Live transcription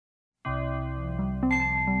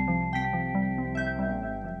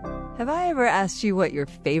Have I ever asked you what your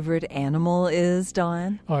favorite animal is,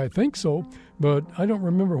 Don? I think so, but I don't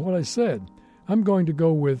remember what I said. I'm going to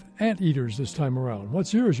go with anteaters this time around.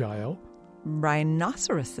 What's yours, Yael?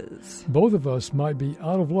 Rhinoceroses. Both of us might be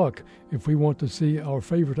out of luck if we want to see our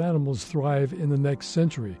favorite animals thrive in the next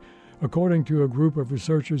century, according to a group of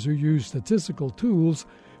researchers who use statistical tools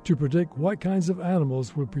to predict what kinds of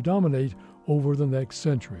animals will predominate over the next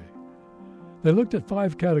century. They looked at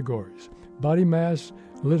 5 categories: body mass,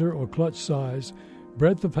 litter or clutch size,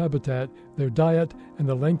 breadth of habitat, their diet, and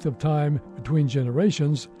the length of time between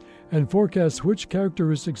generations, and forecast which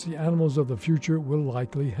characteristics the animals of the future will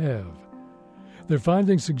likely have. Their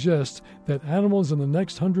findings suggest that animals in the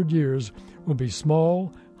next 100 years will be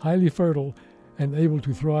small, highly fertile, and able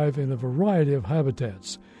to thrive in a variety of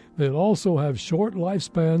habitats. They'll also have short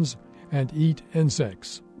lifespans and eat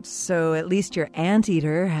insects. So at least your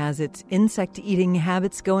anteater has its insect-eating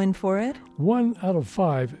habits going for it? 1 out of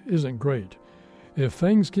 5 isn't great. If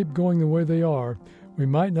things keep going the way they are, we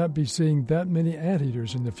might not be seeing that many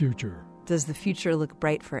anteaters in the future. Does the future look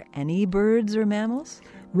bright for any birds or mammals?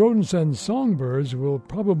 Rodents and songbirds will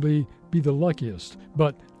probably be the luckiest,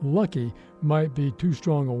 but lucky might be too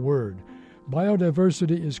strong a word.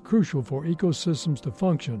 Biodiversity is crucial for ecosystems to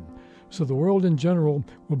function, so the world in general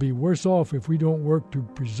will be worse off if we don't work to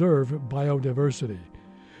preserve biodiversity.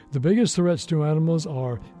 The biggest threats to animals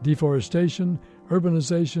are deforestation,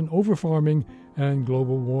 urbanization, overfarming, and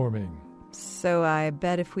global warming. So I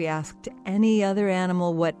bet if we asked any other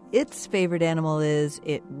animal what its favorite animal is,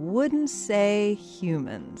 it wouldn't say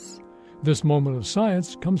humans. This moment of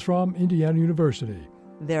science comes from Indiana University.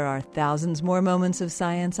 There are thousands more moments of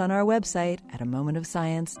science on our website at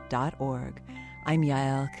amomentofscience.org. I'm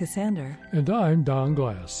Yael Cassander. And I'm Don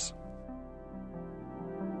Glass.